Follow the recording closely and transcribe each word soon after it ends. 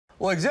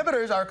Well,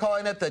 exhibitors are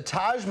calling it the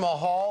Taj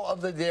Mahal of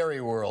the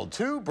dairy world.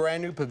 Two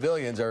brand new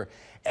pavilions are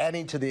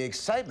adding to the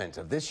excitement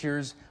of this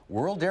year's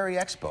World Dairy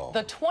Expo.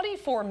 The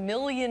 $24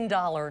 million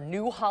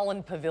new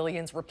Holland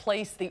Pavilions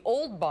replaced the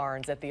old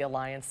barns at the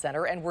Alliant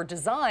Center and were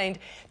designed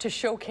to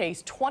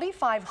showcase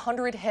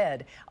 2,500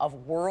 head of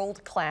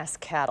world-class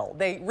cattle.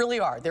 They really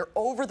are. They're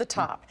over the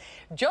top.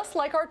 Just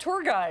like our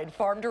tour guide,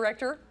 Farm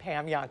Director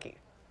Pam Jahnke.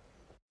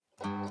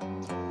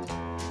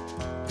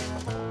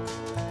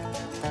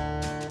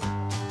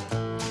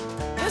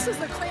 This is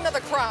the cream of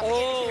the crop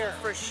in here.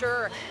 For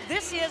sure.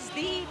 This is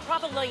the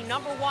probably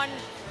 #1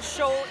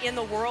 show in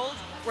the world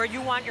where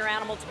you want your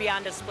animal to be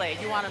on display.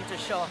 You want them to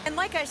show. And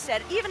like I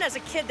said, even as a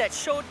kid that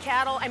showed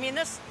cattle, I mean,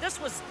 this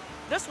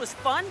was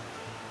fun.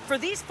 For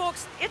these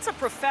folks, it's a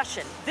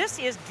profession. This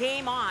is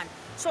game on.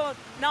 So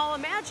now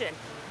imagine,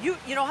 you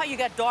know how you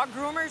got dog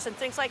groomers and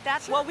things like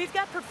that? Sure. Well, we've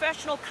got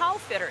professional cow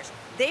fitters.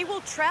 They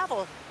will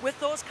travel with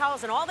those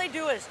cows, and all they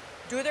do is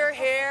do their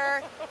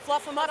hair,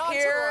 fluff them up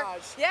here.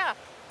 Yeah.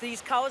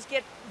 These cows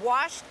get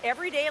washed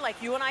every day like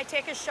you and I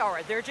take a shower.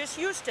 They're just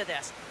used to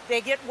this.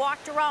 They get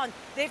walked around.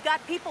 They've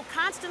got people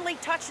constantly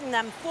touching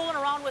them, fooling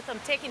around with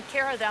them, taking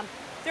care of them.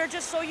 They're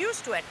just so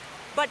used to it.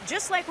 But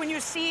just like when you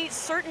see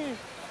certain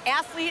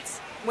athletes,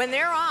 when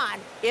they're on,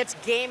 it's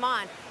game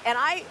on. And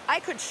I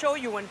could show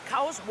you when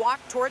cows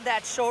walk toward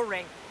that show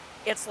ring,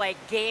 it's like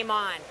game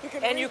on.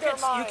 And you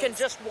can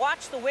just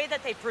watch the way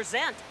that they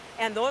present.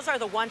 And those are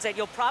the ones that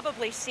you'll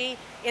probably see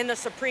in the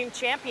Supreme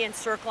Champion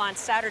Circle on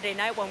Saturday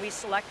night when we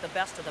select the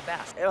best of the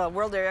best.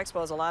 World Dairy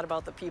Expo is a lot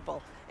about the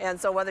people. And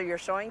so whether you're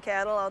showing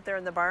cattle out there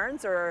in the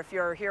barns or if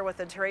you're here with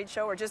a trade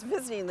show or just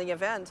visiting the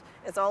event,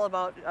 it's all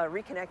about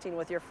reconnecting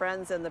with your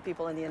friends and the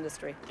people in the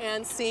industry.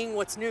 And seeing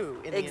what's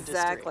new in the industry.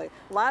 Exactly.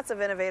 Lots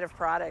of innovative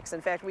products.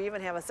 In fact, we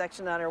even have a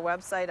section on our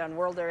website on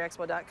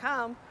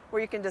worlddairyexpo.com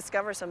where you can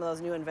discover some of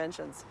those new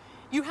inventions.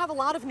 You have a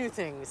lot of new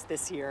things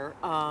this year.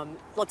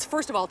 Let's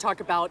first of all talk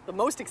about the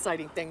most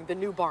exciting thing, the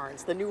new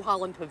barns, the new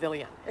Holland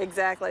Pavilion.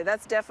 Exactly.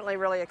 That's definitely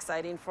really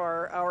exciting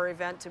for our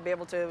event to be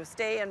able to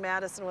stay in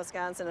Madison,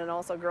 Wisconsin and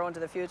also grow into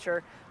the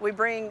future. We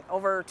bring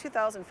over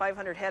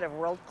 2,500 head of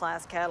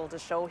world-class cattle to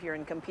show here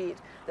and compete.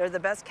 They're the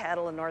best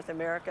cattle in North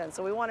America, and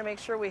so we want to make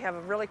sure we have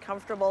a really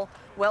comfortable,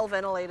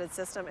 well-ventilated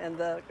system, and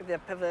the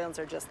pavilions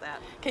are just that.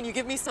 Can you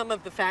give me some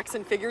of the facts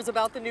and figures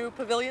about the new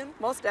pavilion?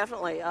 Most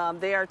definitely.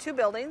 They are 2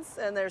 buildings,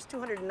 and there's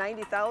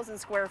 290,000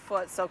 square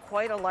foot, so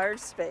quite a large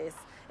space.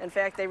 In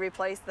fact, they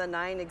replaced the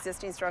 9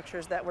 existing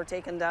structures that were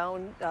taken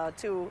down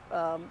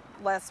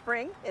last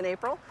spring in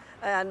April,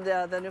 and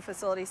the new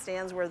facility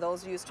stands where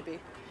those used to be.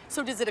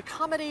 So does it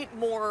accommodate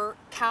more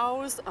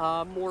cows,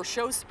 more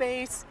show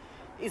space?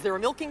 Is there a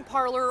milking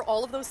parlor,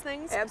 all of those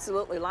things?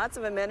 Absolutely. Lots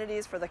of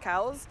amenities for the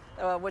cows,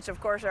 which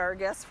of course are our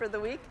guests for the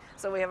week.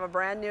 So we have a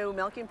brand new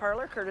milking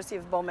parlor courtesy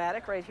of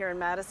Bomatic right here in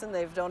Madison.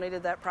 They've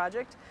donated that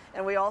project.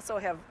 And we also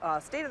have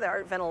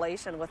state-of-the-art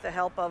ventilation with the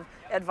help of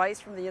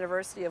advice from the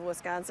University of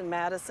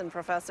Wisconsin-Madison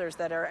professors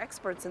that are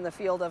experts in the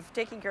field of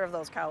taking care of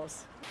those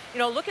cows. You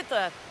know, look at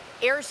the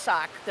air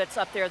sock that's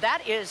up there.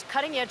 That is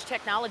cutting-edge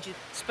technology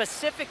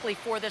specifically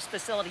for this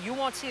facility. You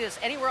won't see this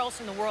anywhere else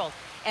in the world.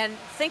 And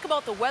think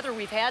about the weather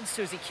we've had,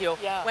 Susie Q.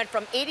 Yeah. Went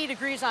from 80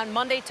 degrees on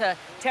Monday to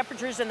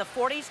temperatures in the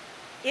 40s.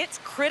 It's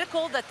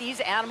critical that these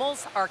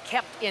animals are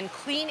kept in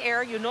clean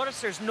air. You notice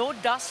there's no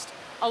dust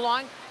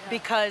along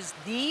because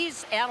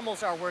these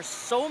animals are worth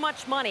so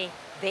much money,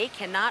 they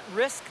cannot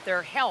risk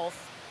their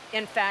health.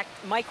 In fact,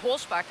 Mike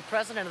Holzbach, the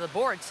president of the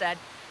board, said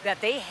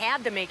that they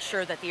had to make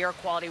sure that the air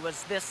quality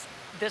was this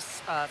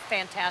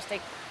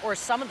fantastic, or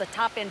some of the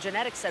top-end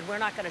genetics said, we're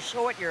not going to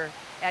show it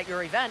at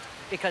your event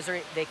because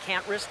they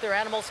can't risk their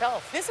animals'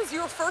 health. This is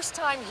your first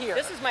time here.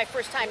 This is my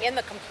first time in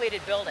the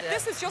completed building.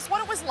 This is just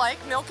what it was like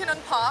milking on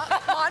Pa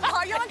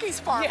Jahnke's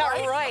farm,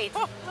 yeah, right?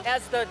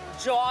 As the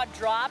jaw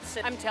drops,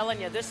 I'm telling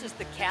you, this is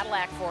the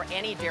Cadillac for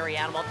any dairy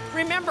animal.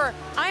 Remember,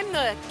 I'm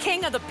the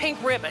king of the pink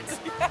ribbons.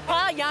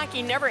 Pa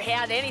Jahnke never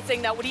had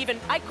anything that would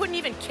I couldn't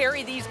even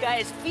carry these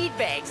guys' feed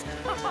bags.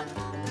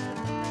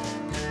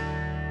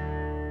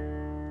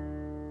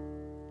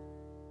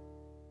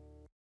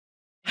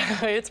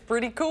 It's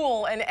pretty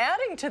cool. And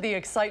adding to the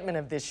excitement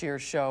of this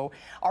year's show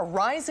are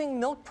rising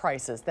milk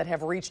prices that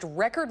have reached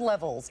record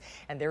levels,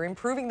 and they're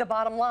improving the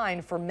bottom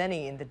line for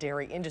many in the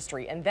dairy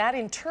industry. And that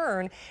in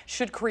turn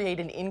should create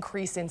an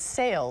increase in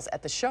sales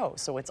at the show.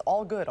 So it's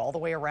all good all the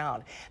way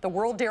around. The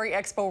World Dairy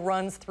Expo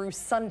runs through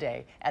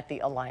Sunday at the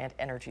Alliant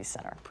Energy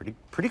Center.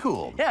 Pretty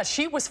cool. Yeah,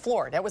 she was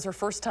floored. That was her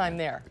first time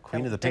there. The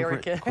queen of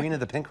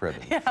the pink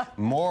ribbon. Yeah.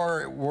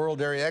 More World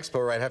Dairy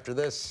Expo right after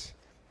this.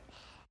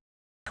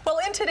 Well,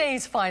 in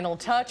today's Final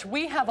Touch,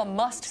 we have a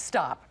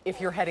must-stop if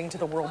you're heading to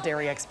the World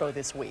Dairy Expo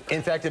this week.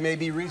 In fact, it may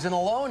be reason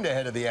alone to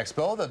head to the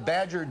expo. The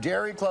Badger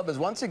Dairy Club is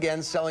once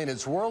again selling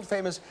its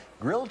world-famous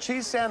grilled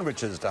cheese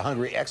sandwiches to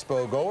hungry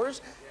expo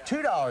goers.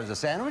 $2 a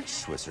sandwich,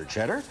 Swiss or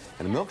cheddar,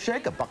 and a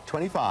milkshake,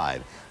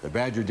 $1.25. The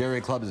Badger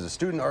Dairy Club is a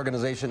student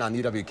organization on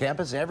UW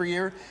campus. Every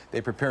year, they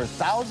prepare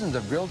thousands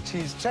of grilled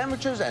cheese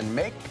sandwiches and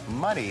make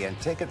money. And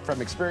take it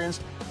from experience,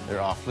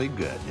 they're awfully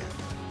good.